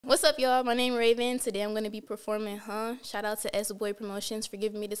What's up, y'all? My name is Ravyn. Today I'm going to be performing Shout out to SBoy Promotions for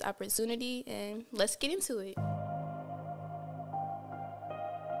giving me this opportunity, and let's get into it.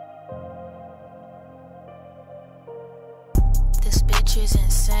 This bitch is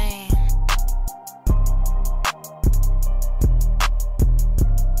insane.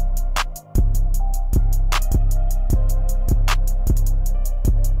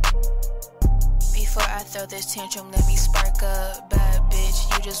 Before I throw this tantrum, let me spark up. Bad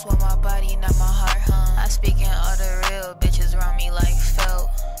bitch, you just want my body, not my heart, huh? I speak in all the real bitches around me like felt.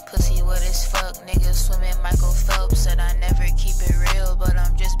 Pussy wet as fuck, niggas swimming Michael Phelps. Said I never keep it real, but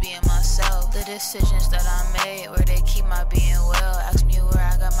I'm just being myself. The decisions that I made, where they keep my being well. Ask me where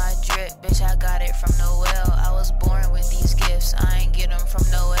I got my drip, bitch, I got it from the well. I was born with these gifts, I ain't get them from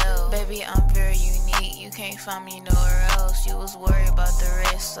Noel. Baby, I'm very unique, you can't find me nowhere else. You was worried about the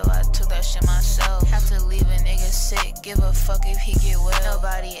risk, so I took that shit myself. Have to leave a nigga sick, give a fuck if he get well.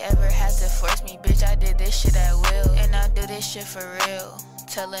 Nobody ever had to force me, bitch, I did this shit at will. And I do this shit for real.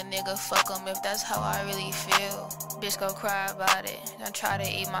 Tell a nigga fuck him if that's how I really feel. Bitch, go cry about it. Don't try to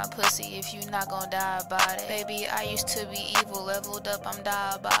eat my pussy if you not gon' die about it. Baby, I used to be evil, leveled up, I'm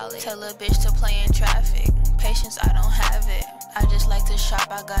diabolic. Tell a bitch to play in traffic. Patience, I don't have it. I just like to shop,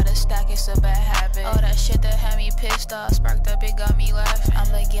 I got a stack, it's a bad habit. All that shit that had me pissed off, sparked up, it got me laughing.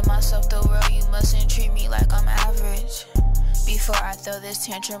 I'ma give myself the world, you mustn't treat me like I'm average. Before I throw this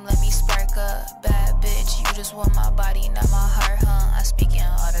tantrum, let me spark up. Bad bitch, you just want my body, not my heart, huh? I speak in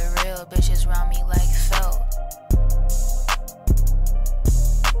all the real bitches around me like felt.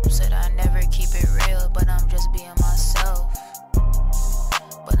 Said I never keep it real, but I'm just being myself.